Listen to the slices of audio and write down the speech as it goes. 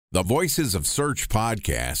The Voices of Search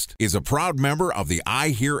podcast is a proud member of the I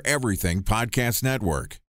Hear Everything podcast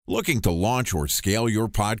network. Looking to launch or scale your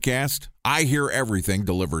podcast? I Hear Everything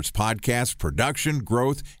delivers podcast production,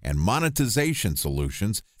 growth, and monetization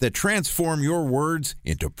solutions that transform your words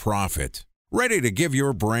into profit. Ready to give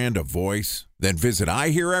your brand a voice? Then visit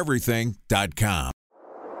iheareverything.com.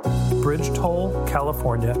 Bridge toll,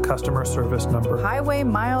 California, customer service number. Highway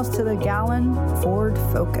miles to the gallon, Ford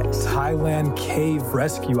Focus. Thailand cave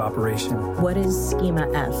rescue operation. What is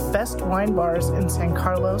Schema F? Best wine bars in San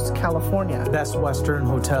Carlos, California. Best Western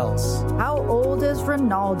hotels. How old is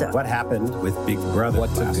Ronaldo? What happened with Big Brother?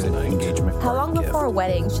 What's a good engagement? How long before a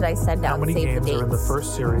wedding should I send out How many save games the dates? are in the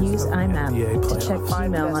first series? Use IMAP to check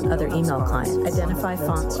email on other email clients. Identify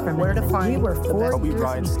fonts from where to find. We were the 4 best years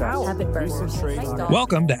Brian avid burgers.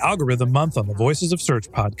 Welcome to Algorithm Month on the Voices of Search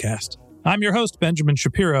podcast. I'm your host, Benjamin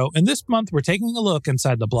Shapiro, and this month we're taking a look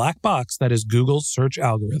inside the black box that is Google's search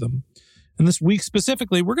algorithm. And this week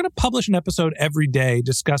specifically, we're going to publish an episode every day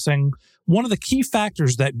discussing one of the key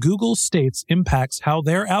factors that Google states impacts how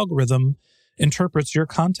their algorithm interprets your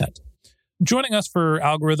content. Joining us for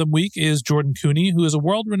Algorithm Week is Jordan Koene, who is a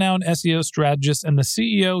world-renowned SEO strategist and the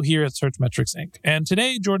CEO here at Searchmetrics, Inc. And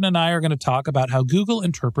today, Jordan and I are going to talk about how Google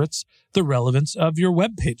interprets the relevance of your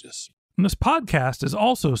web pages. And this podcast is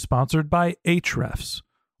also sponsored by Ahrefs.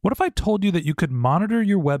 What if I told you that you could monitor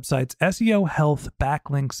your website's SEO health,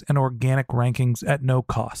 backlinks, and organic rankings at no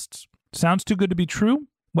costs? Sounds too good to be true?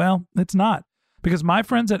 Well, it's not, because my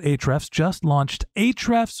friends at Ahrefs just launched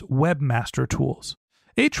Ahrefs Webmaster Tools.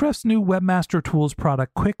 Ahrefs' new Webmaster Tools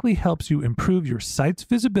product quickly helps you improve your site's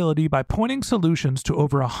visibility by pointing solutions to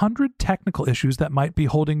over 100 technical issues that might be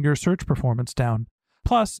holding your search performance down.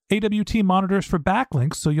 Plus, AWT monitors for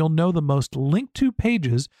backlinks so you'll know the most linked to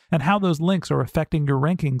pages and how those links are affecting your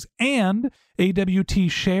rankings. And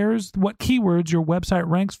AWT shares what keywords your website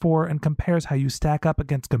ranks for and compares how you stack up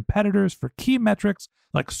against competitors for key metrics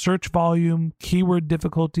like search volume, keyword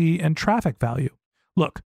difficulty, and traffic value.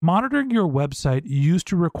 Look, monitoring your website used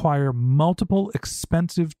to require multiple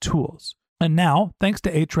expensive tools. And now, thanks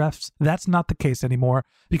to Ahrefs, that's not the case anymore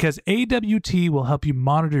because AWT will help you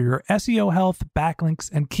monitor your SEO health, backlinks,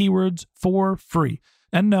 and keywords for free.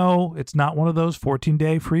 And no, it's not one of those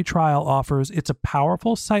 14-day free trial offers. It's a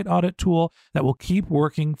powerful site audit tool that will keep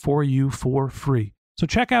working for you for free. So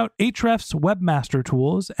check out Ahrefs Webmaster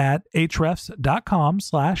Tools at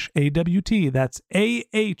ahrefs.com/AWT. That's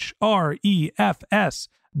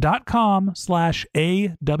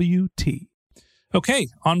ahrefs.com/AWT. Okay,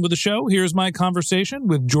 on with the show. Here's my conversation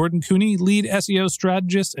with Jordan Koene, lead SEO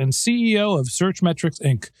strategist and CEO of Searchmetrics,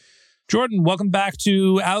 Inc. Jordan, welcome back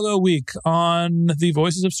to Algo Week on the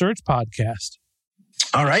Voices of Search podcast.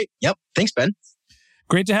 All right. Yep. Thanks, Ben.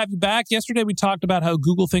 Great to have you back. Yesterday, we talked about how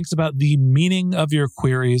Google thinks about the meaning of your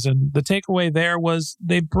queries. And the takeaway there was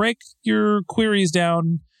they break your queries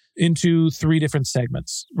down into 3 different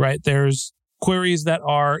segments, right? There's queries that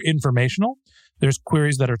are informational. There's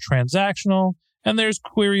queries that are transactional. And there's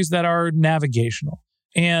queries that are navigational.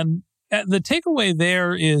 And the takeaway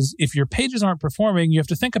there is if your pages aren't performing, you have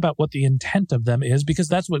to think about what the intent of them is, because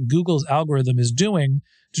that's what Google's algorithm is doing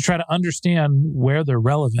to try to understand where they're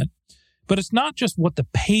relevant. But it's not just what the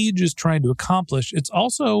page is trying to accomplish. It's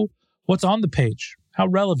also what's on the page. How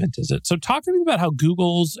relevant is it? So talk to me about how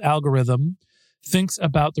Google's algorithm thinks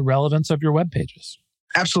about the relevance of your web pages.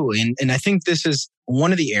 Absolutely. And I think this is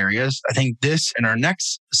one of the areas. I think this and our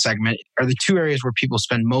next segment are the 2 areas where people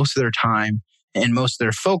spend most of their time and most of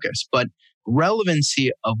their focus. But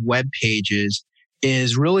relevancy of web pages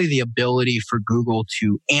is really the ability for Google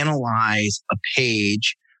to analyze a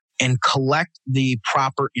page and collect the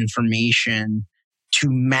proper information to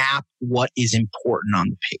map what is important on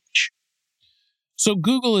the page. So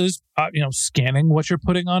Google is, scanning what you're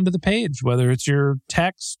putting onto the page, whether it's your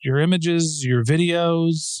text, your images, your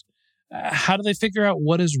videos. How do they figure out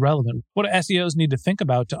what is relevant? What do SEOs need to think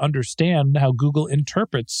about to understand how Google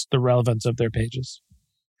interprets the relevance of their pages?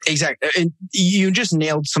 Exactly. And you just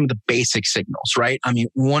nailed some of the basic signals, right? I mean,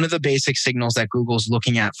 one of the basic signals that Google's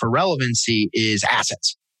looking at for relevancy is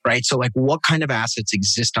assets, right? So like what kind of assets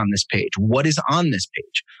exist on this page? What is on this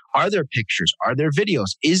page? Are there pictures? Are there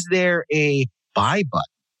videos? Is there a buy button?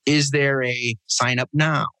 Is there a sign up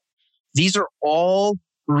now? These are all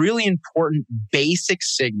really important basic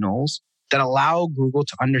signals that allow Google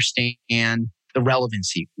to understand the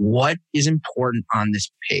relevancy. What is important on this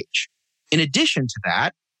page? In addition to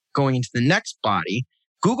that, going into the next body,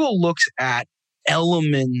 Google looks at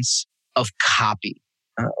elements of copy.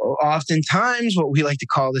 Oftentimes, what we like to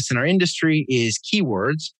call this in our industry is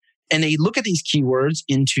keywords. And they look at these keywords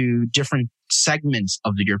into different segments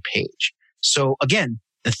of your page. So again,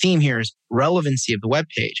 the theme here is relevancy of the web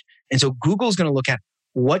page. And so Google's going to look at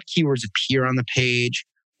what keywords appear on the page,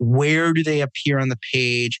 where do they appear on the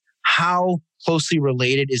page, how closely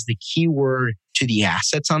related is the keyword to the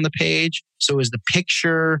assets on the page. So is the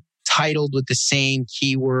picture titled with the same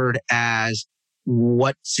keyword as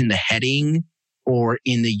what's in the heading or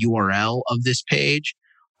in the URL of this page?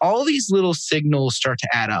 All these little signals start to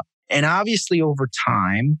add up. And obviously over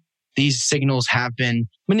time, these signals have been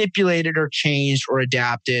manipulated or changed or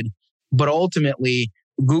adapted. But ultimately,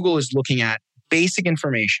 Google is looking at basic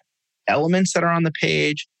information, elements that are on the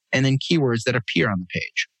page, and then keywords that appear on the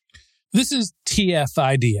page. This is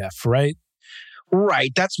TF-IDF, right?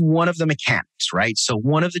 Right. That's one of the mechanics, right? So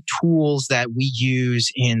one of the tools that we use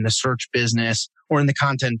in the search business or in the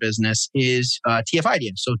content business is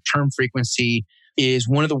TF-IDF. So term frequency is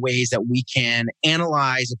one of the ways that we can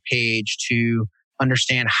analyze a page to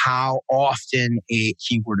understand how often a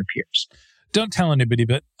keyword appears. Don't tell anybody,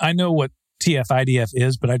 but I know what TF-IDF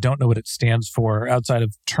is, but I don't know what it stands for outside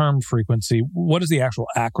of term frequency. What does the actual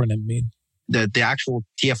acronym mean? The actual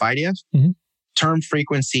TF-IDF? Mm-hmm. Term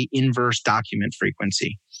frequency inverse document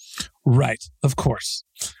frequency. Right, of course.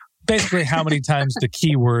 Basically, how many times the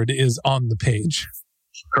keyword is on the page.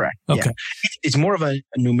 Correct. Okay. Yeah. It's more of a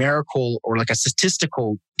numerical or like a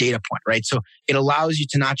statistical data point, right? So it allows you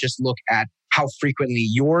to not just look at how frequently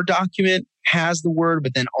your document has the word,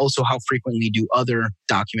 but then also how frequently do other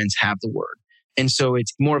documents have the word. And so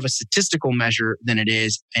it's more of a statistical measure than it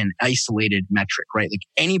is an isolated metric, right? Like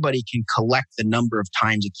anybody can collect the number of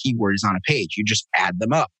times a keyword is on a page. You just add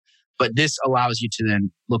them up. But this allows you to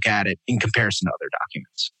then look at it in comparison to other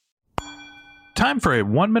documents. Time for a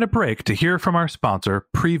 1-minute break to hear from our sponsor,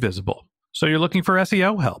 Previsible. So you're looking for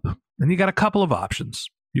SEO help, and you got a couple of options.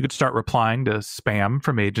 You could start replying to spam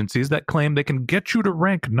from agencies that claim they can get you to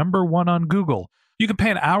rank #1 on Google. You can pay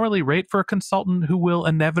an hourly rate for a consultant who will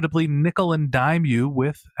inevitably nickel and dime you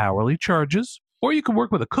with hourly charges. Or you can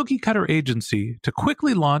work with a cookie-cutter agency to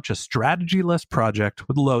quickly launch a strategy-less project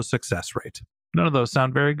with low success rate. None of those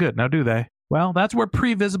sound very good, now do they? Well, that's where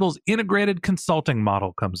Previsible's integrated consulting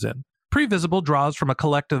model comes in. Previsible draws from a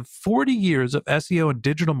collective 40 years of SEO and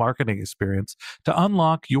digital marketing experience to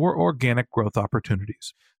unlock your organic growth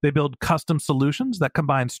opportunities. They build custom solutions that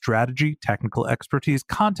combine strategy, technical expertise,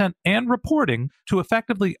 content, and reporting to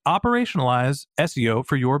effectively operationalize SEO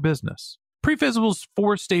for your business. Previsible's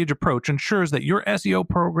 4-stage approach ensures that your SEO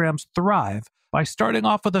programs thrive by starting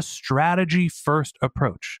off with a strategy-first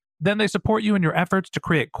approach. Then they support you in your efforts to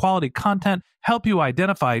create quality content, help you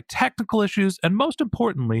identify technical issues, and most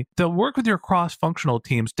importantly, they'll work with your cross-functional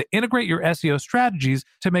teams to integrate your SEO strategies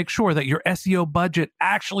to make sure that your SEO budget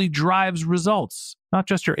actually drives results, not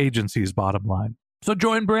just your agency's bottom line. So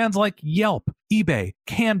join brands like Yelp, eBay,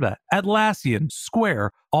 Canva, Atlassian,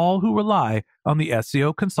 Square, all who rely on the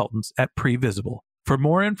SEO consultants at Previsible. For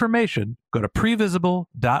more information, go to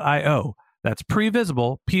previsible.io. That's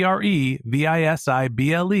Previsible, Previsible.io.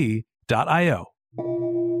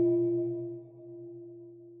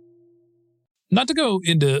 Not to go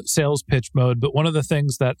into sales pitch mode, but one of the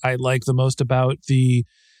things that I like the most about the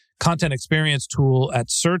content experience tool at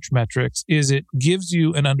Searchmetrics is it gives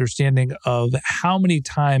you an understanding of how many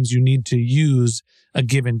times you need to use a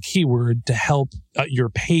given keyword to help your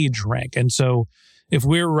page rank. And so if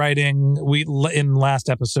we're writing, in last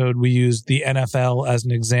episode, we used the NFL as an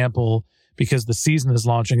example because the season is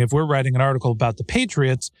launching. If we're writing an article about the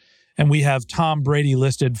Patriots and we have Tom Brady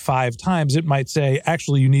listed 5 times, it might say,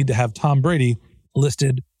 actually, you need to have Tom Brady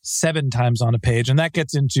listed 7 times on a page. And that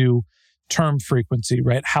gets into term frequency,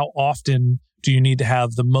 right? How often do you need to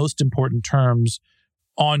have the most important terms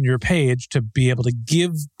on your page to be able to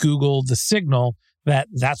give Google the signal that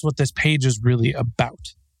that's what this page is really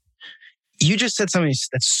about? You just said something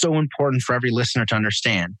that's so important for every listener to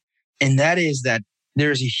understand. And that is that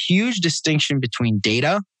there's a huge distinction between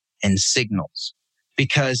data and signals,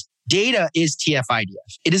 because data is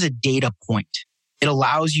TF-IDF. It is a data point. It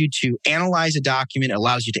allows you to analyze a document, it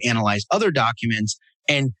allows you to analyze other documents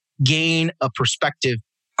and gain a perspective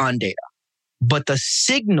on data. But the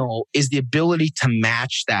signal is the ability to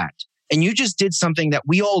match that. And you just did something that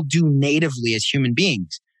we all do natively as human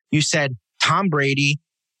beings. You said Tom Brady,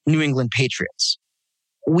 New England Patriots.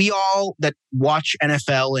 We all that watch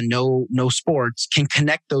NFL and know sports can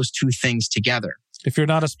connect those two things together. If you're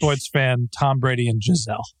not a sports fan, Tom Brady and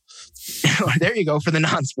Giselle. There you go for the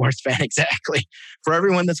non-sports fan, exactly. For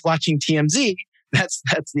everyone that's watching TMZ, that's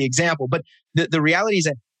the example. But the reality is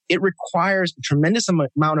that it requires a tremendous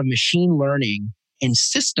amount of machine learning and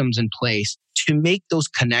systems in place to make those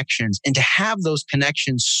connections and to have those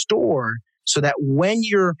connections stored so that when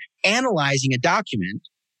you're analyzing a document,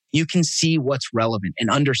 you can see what's relevant and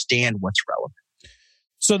understand what's relevant.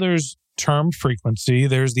 So there's term frequency.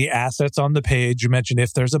 There's the assets on the page. You mentioned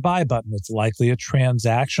if there's a buy button, it's likely a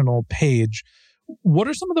transactional page. What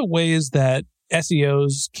are some of the ways that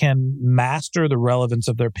SEOs can master the relevance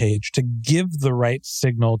of their page to give the right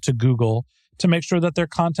signal to Google to make sure that their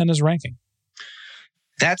content is ranking?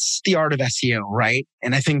 That's the art of SEO, right?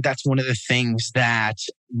 And I think that's one of the things that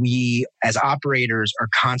we as operators are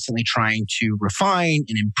constantly trying to refine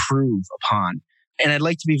and improve upon. And I'd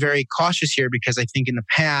like to be very cautious here because I think in the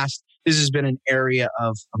past, this has been an area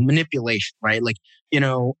of manipulation, right? Like,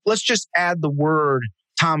 let's just add the word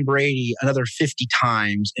Tom Brady another 50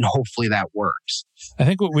 times and hopefully that works. I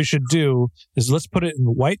think what we should do is let's put it in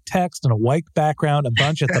white text and a white background, a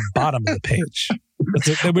bunch at the bottom of the page.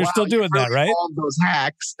 We're still doing that, right? All those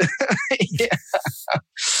hacks. Yeah.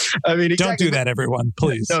 I mean, Don't do that, everyone,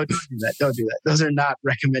 please. No, don't do that. Don't do that. Those are not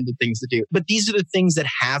recommended things to do. But these are the things that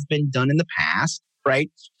have been done in the past,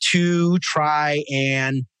 right? To try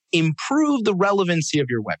and improve the relevancy of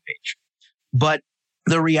your webpage. But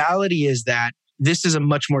the reality is that this is a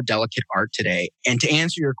much more delicate art today. And to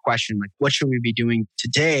answer your question, like what should we be doing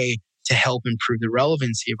today to help improve the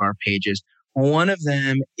relevancy of our pages? One of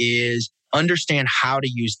them is understand how to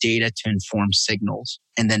use data to inform signals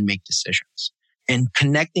and then make decisions. And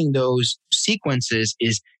connecting those sequences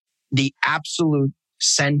is the absolute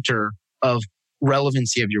center of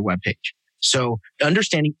relevancy of your webpage. So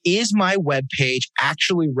understanding, is my webpage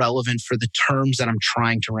actually relevant for the terms that I'm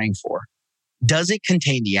trying to rank for? Does it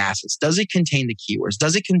contain the assets? Does it contain the keywords?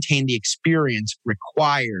 Does it contain the experience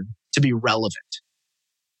required to be relevant?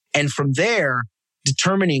 And from there,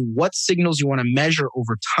 determining what signals you want to measure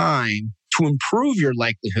over time to improve your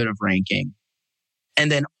likelihood of ranking,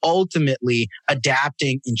 and then ultimately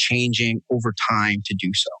adapting and changing over time to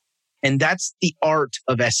do so. And that's the art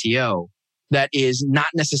of SEO that is not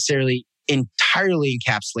necessarily entirely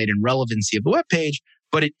encapsulated in relevancy of the web page,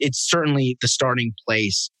 but it's certainly the starting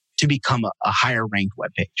place to become a higher ranked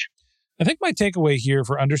web page. I think my takeaway here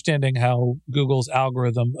for understanding how Google's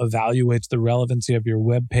algorithm evaluates the relevancy of your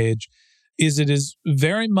web page is it is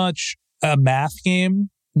very much a math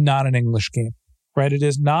game, not an English game, right? It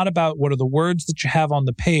is not about what are the words that you have on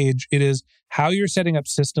the page. It is how you're setting up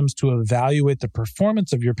systems to evaluate the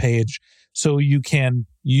performance of your page so you can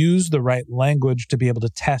use the right language to be able to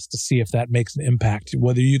test to see if that makes an impact,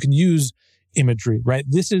 whether you can use imagery, right?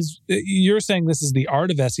 You're saying this is the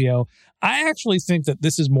art of SEO. I actually think that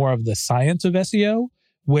this is more of the science of SEO,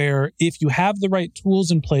 where if you have the right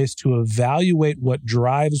tools in place to evaluate what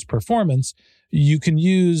drives performance, you can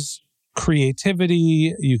use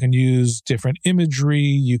creativity, you can use different imagery,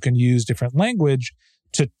 you can use different language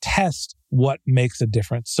to test what makes a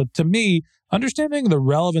difference. So to me, understanding the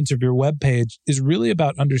relevance of your web page is really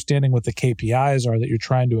about understanding what the KPIs are that you're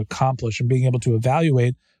trying to accomplish and being able to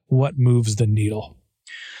evaluate what moves the needle.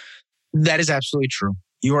 That is absolutely true.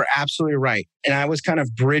 You are absolutely right. And I was kind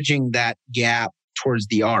of bridging that gap towards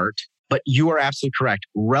the art, but you are absolutely correct.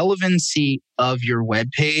 Relevancy of your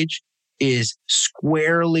web page is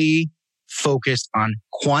squarely focused on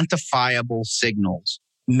quantifiable signals,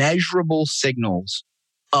 measurable signals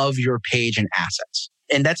of your page and assets.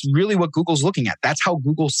 And that's really what Google's looking at. That's how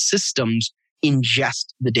Google's systems ingest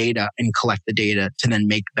the data and collect the data to then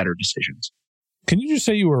make better decisions. Can you just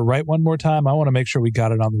say you were right one more time? I want to make sure we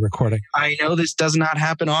got it on the recording. I know this does not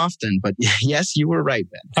happen often, but yes, you were right,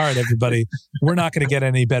 Ben. All right, everybody. We're not going to get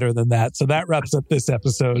any better than that. So that wraps up this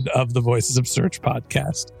episode of the Voices of Search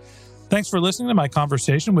podcast. Thanks for listening to my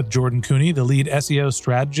conversation with Jordan Koene, the lead SEO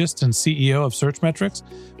strategist and CEO of Searchmetrics.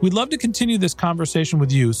 We'd love to continue this conversation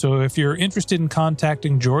with you. So if you're interested in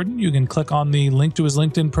contacting Jordan, you can click on the link to his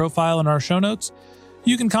LinkedIn profile in our show notes.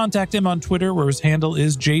 You can contact him on Twitter, where his handle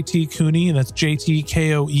is JT Koene, and that's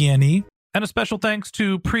JTKOENE. And a special thanks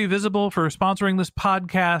to Previsible for sponsoring this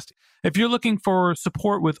podcast. If you're looking for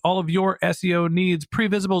support with all of your SEO needs,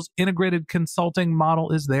 Previsible's integrated consulting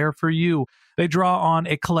model is there for you. They draw on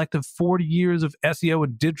a collective 40 years of SEO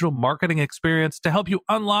and digital marketing experience to help you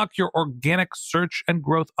unlock your organic search and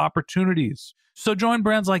growth opportunities. So join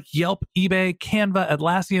brands like Yelp, eBay, Canva,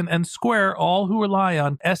 Atlassian, and Square, all who rely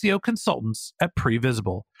on SEO consultants at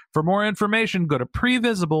Previsible. For more information, go to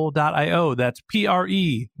previsible.io. That's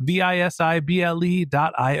previsible.io.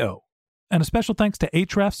 And a special thanks to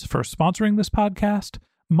Ahrefs for sponsoring this podcast.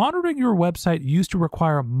 Monitoring your website used to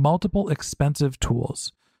require multiple expensive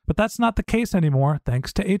tools, but that's not the case anymore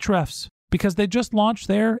thanks to Ahrefs, because they just launched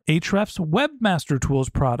their Ahrefs Webmaster Tools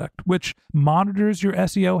product, which monitors your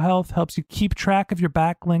SEO health, helps you keep track of your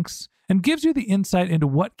backlinks, and gives you the insight into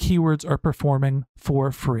what keywords are performing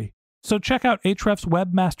for free. So check out Ahrefs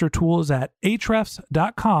Webmaster Tools at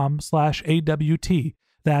ahrefs.com/AWT.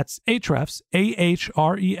 That's Ahrefs,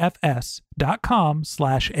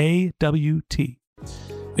 ahrefs.com/AWT.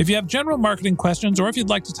 If you have general marketing questions, or if you'd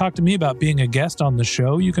like to talk to me about being a guest on the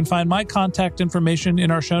show, you can find my contact information in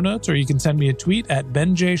our show notes, or you can send me a tweet at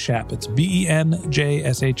BenJShap. It's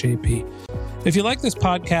BenJShap. If you like this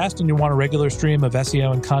podcast and you want a regular stream of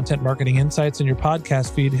SEO and content marketing insights in your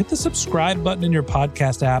podcast feed, hit the subscribe button in your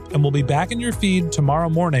podcast app, and we'll be back in your feed tomorrow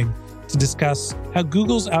morning to discuss how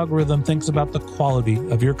Google's algorithm thinks about the quality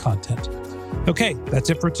of your content. Okay, that's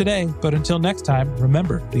it for today. But until next time,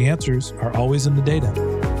 remember, the answers are always in the data.